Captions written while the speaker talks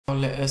Now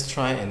let us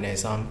try an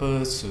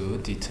example to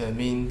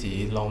determine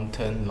the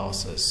long-term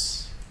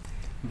losses.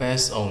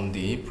 Based on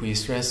the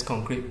pre-stressed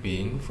concrete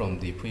beam from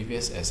the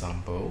previous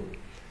example,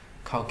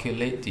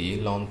 calculate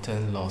the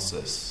long-term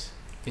losses.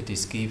 It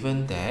is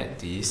given that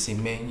the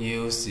cement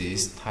used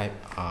is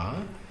type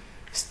R,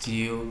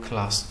 steel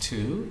class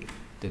 2,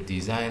 the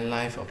design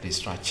life of the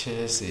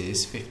structures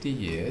is 50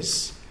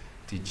 years,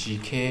 the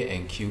GK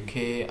and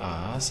QK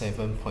are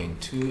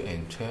 7.2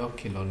 and 12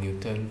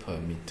 kN per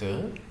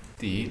meter,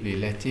 the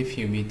relative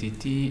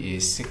humidity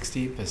is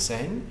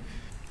 60%,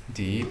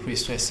 the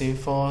pre-stressing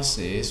force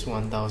is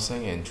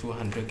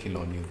 1200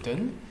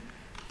 kN,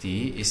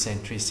 the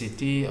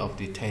eccentricity of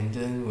the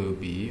tendon will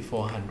be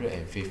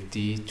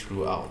 450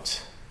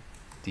 throughout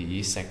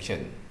the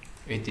section.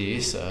 It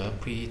is a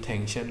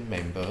pre-tension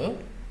member.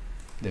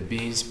 The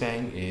beam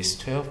span is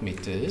 12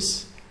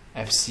 meters,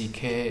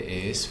 FCK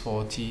is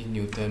 40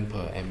 Newton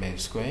per mm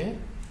square,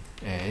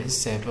 and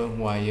 7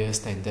 wire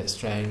standard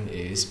strength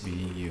is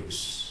being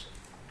used,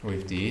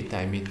 with the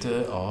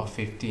diameter of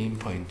 15.2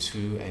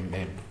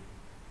 mm.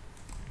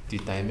 The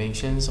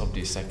dimensions of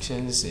the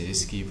sections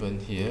is given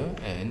here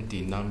and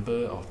the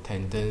number of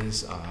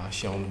tendons are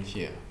shown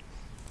here.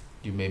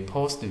 You may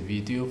pause the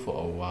video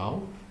for a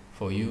while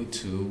for you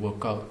to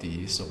work out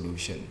the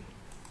solution.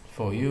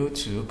 For you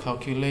to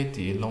calculate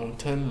the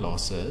long-term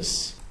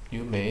losses,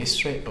 you may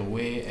straight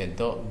away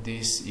adopt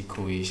this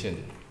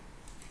equation.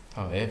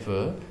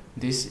 However,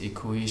 these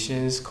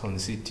equations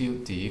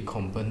constitute the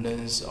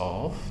components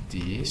of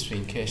the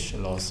shrinkage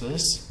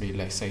losses,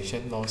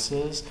 relaxation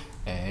losses,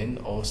 and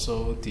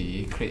also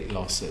the creep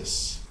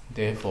losses.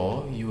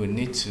 Therefore, you will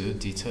need to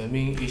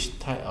determine each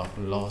type of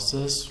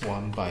losses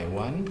one by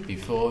one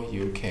before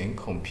you can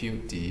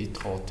compute the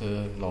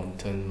total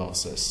long-term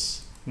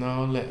losses.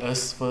 Now let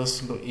us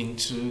first look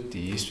into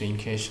the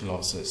shrinkage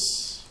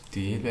losses.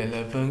 The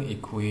relevant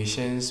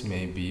equations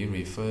may be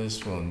referred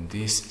from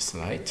this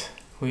slide,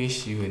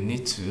 which you will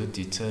need to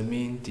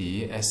determine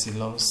the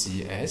epsilon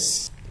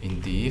CS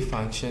in the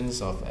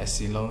functions of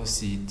epsilon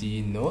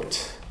CD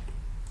naught,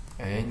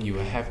 and you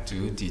will have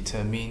to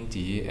determine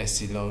the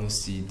epsilon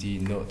CD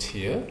naught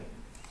here.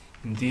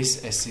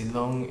 This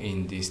epsilon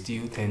in the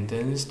steel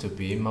tendons to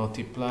be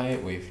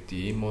multiplied with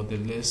the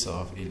modulus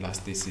of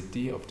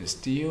elasticity of the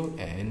steel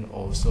and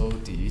also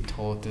the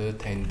total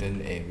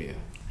tendon area.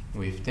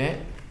 With that,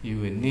 you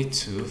will need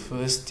to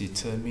first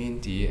determine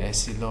the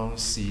epsilon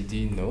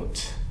CD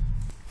naught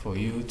for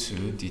you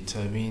to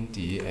determine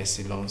the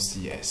epsilon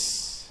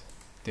CS.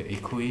 The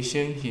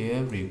equation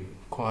here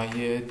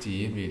requires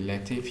the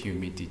relative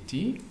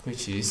humidity,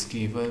 which is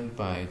given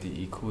by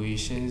the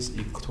equations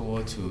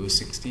equal to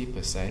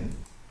 60%.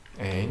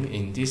 And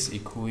in these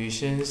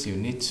equations, you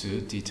need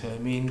to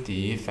determine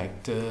the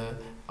factor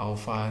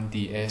alpha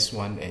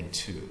DS1 and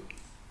 2.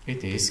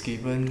 It is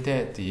given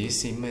that the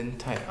cement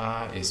type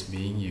R is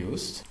being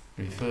used.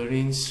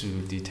 Referring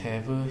to the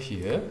table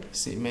here,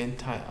 cement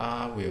type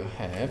R will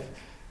have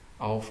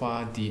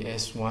alpha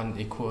ds1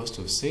 equals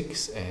to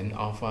 6 and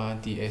alpha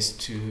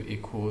ds2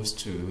 equals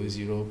to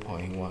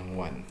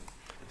 0.11.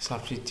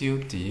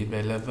 Substitute the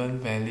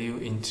relevant value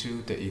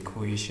into the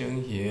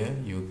equation here,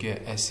 you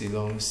get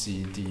epsilon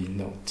CD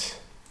naught.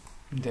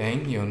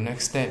 Then your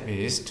next step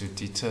is to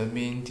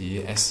determine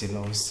the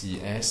epsilon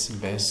CS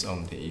based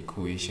on the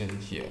equation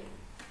here.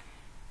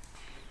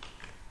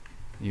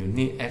 You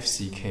need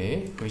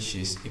FCK, which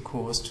is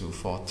equals to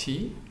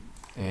 40,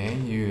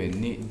 and you will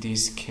need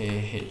this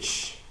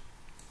KH.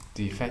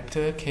 The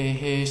factor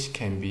KH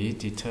can be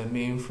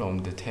determined from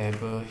the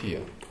table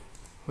here,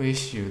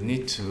 which you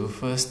need to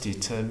first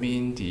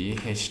determine the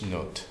H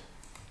naught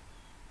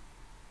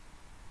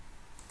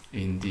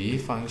in the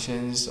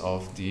functions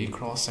of the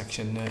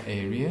cross-sectional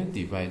area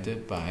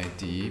divided by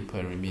the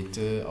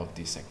perimeter of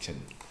the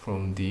section.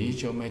 From the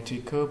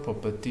geometrical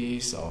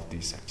properties of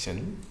the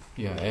section,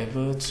 you are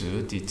able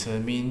to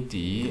determine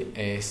the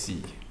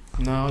AC.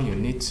 Now you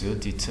need to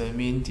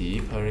determine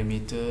the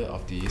perimeter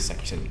of the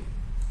section,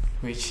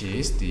 which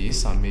is the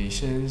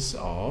summations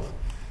of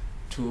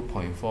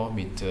 2.4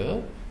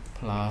 meter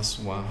plus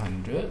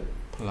 100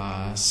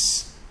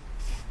 plus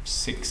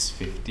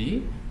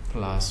 650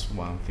 plus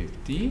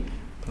 150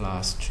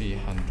 plus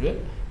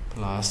 300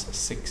 plus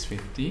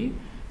 650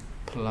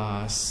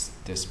 plus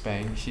the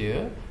span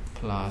here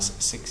plus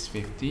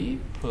 650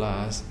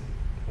 plus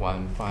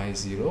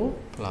 150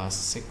 plus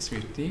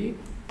 650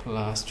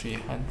 plus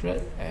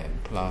 300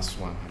 and plus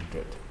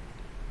 100.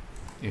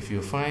 If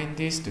you find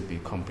this to be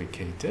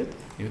complicated,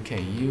 you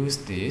can use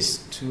this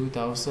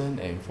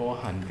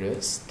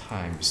 2400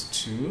 times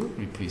 2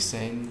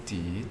 represent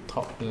the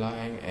top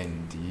line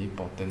and the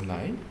bottom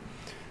line,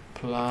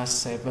 plus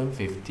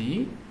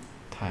 750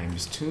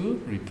 times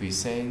 2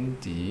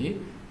 represent the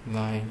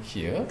line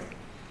here,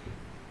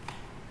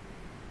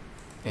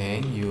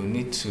 and you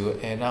need to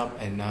add up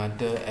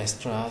another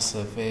extra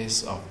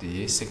surface of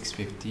the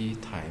 650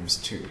 times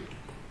 2.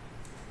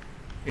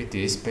 It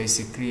is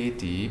basically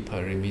the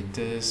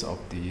perimeters of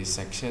the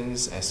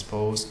sections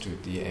exposed to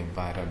the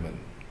environment.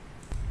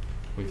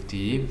 With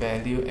the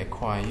value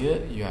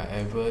acquired, you are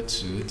able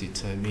to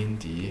determine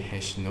the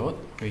H node,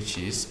 which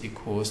is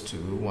equals to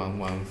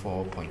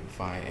 114.5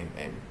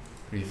 mm.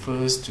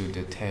 Refers to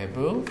the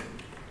table,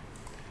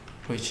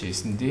 which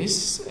is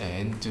this,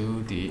 and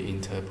do the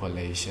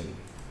interpolation.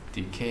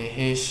 The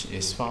KH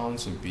is found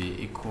to be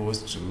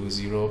equals to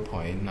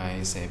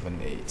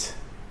 0.978.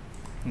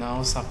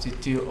 Now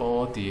substitute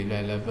all the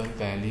relevant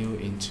value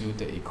into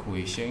the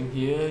equation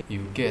here,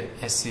 you get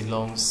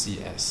epsilon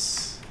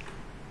CS.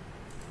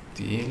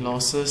 The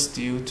losses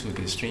due to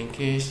the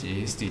shrinkage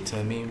is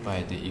determined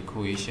by the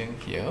equation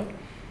here,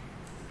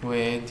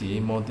 where the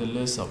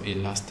modulus of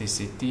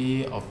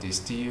elasticity of the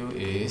steel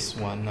is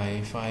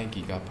 195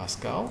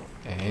 gigapascal,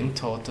 and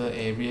total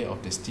area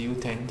of the steel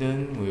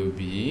tendon will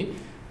be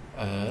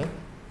a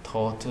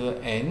total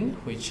N,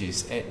 which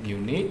is 8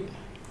 unit,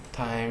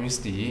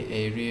 times the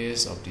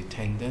areas of the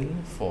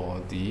tendon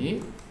for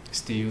the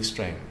steel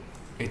strength.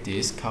 It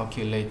is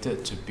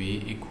calculated to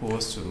be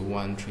equals to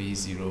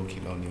 130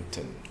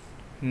 kilonewton.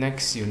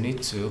 Next, you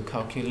need to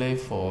calculate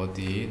for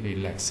the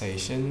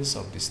relaxations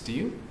of the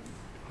steel,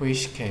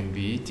 which can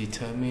be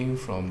determined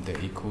from the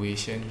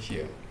equation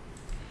here.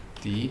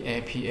 The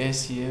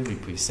APS here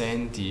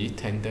represents the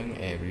tendon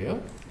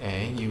area,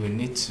 and you will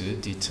need to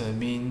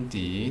determine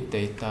the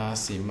data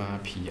sigma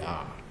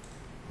PR,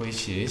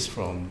 which is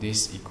from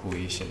this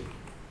equation.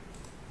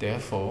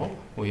 Therefore,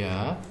 we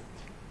are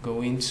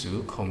going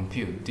to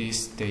compute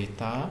this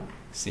data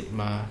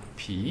sigma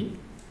P.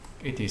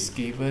 It is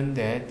given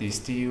that the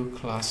steel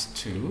class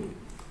 2,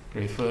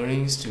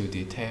 referring to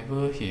the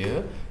table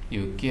here,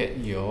 you get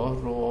your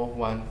raw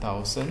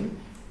 1000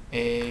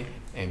 A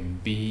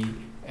and B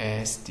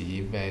as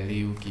the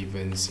value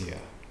given here.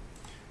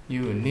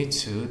 You will need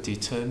to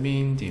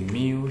determine the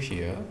mu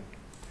here.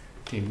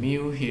 The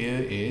mu here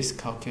is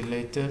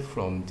calculated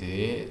from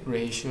the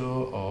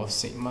ratio of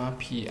sigma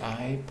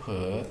Pi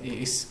per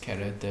its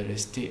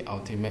characteristic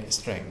ultimate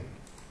strength.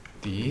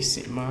 The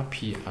sigma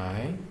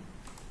Pi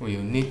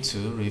will need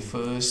to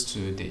refer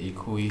to the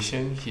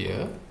equation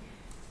here,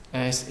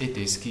 as it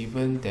is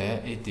given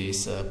that it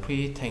is a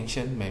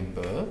pre-tension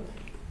member.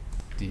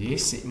 The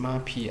sigma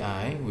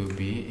Pi will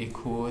be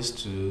equals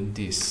to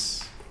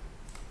this,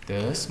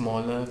 the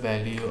smaller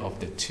value of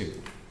the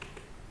two,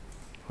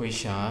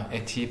 which are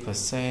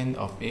 80%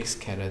 of its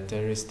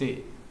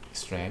characteristic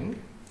strength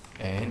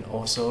and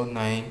also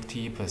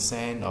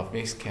 90% of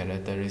its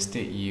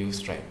characteristic yield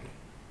strength.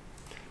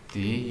 The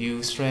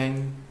yield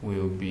strength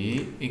will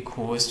be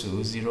equals to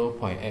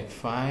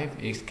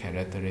 0.85 its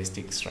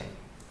characteristic strength.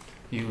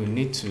 You will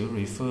need to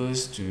refer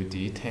to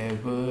the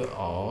table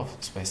of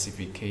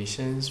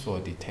specifications for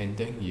the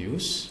tendon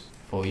use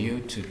for you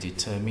to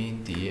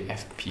determine the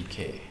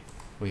FPK.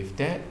 With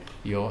that,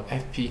 your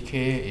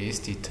FPK is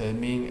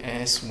determined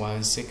as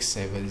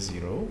 1670,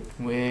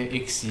 where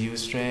its yield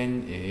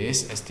strength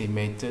is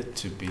estimated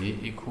to be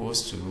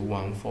equals to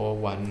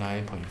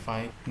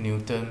 1419.5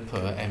 Newton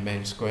per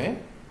mm square,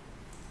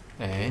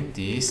 and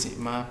the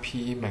sigma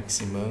P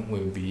maximum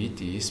will be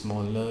the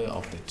smaller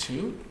of the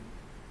two.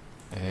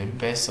 And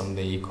based on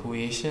the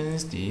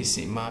equations, the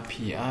sigma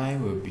Pi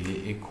will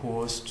be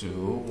equals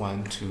to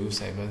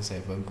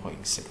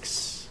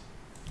 1277.6.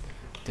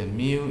 The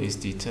mu is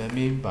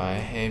determined by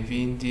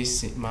having this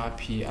sigma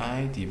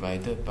Pi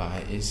divided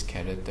by its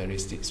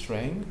characteristic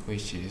strength,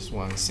 which is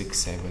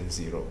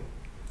 1670.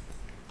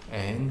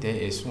 And there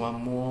is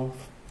one more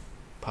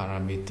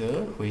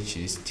parameter, which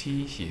is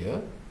T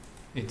here.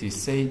 It is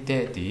said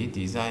that the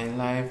design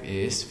life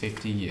is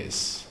 50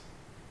 years.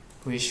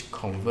 Which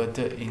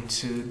converted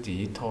into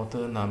the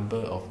total number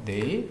of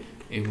days,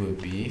 it will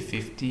be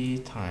 50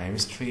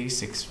 times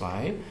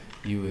 365.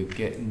 You will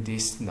get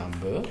this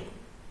number,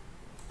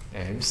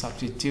 and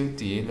substitute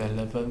the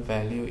relevant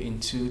value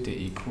into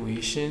the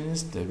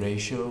equations. The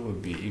ratio will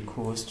be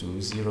equals to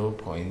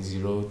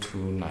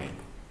 0.029.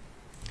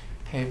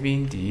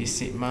 Having the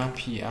sigma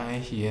Pi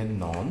here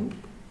known,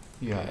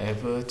 you are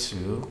able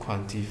to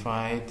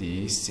quantify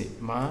the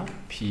sigma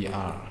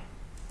PR.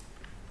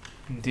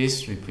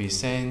 This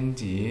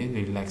represents the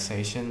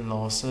relaxation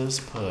losses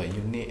per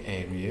unit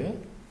area,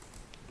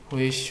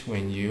 which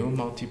when you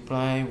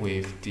multiply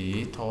with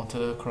the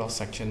total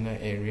cross-sectional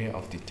area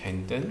of the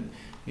tendon,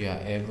 you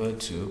are able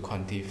to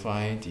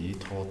quantify the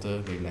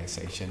total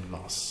relaxation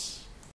loss.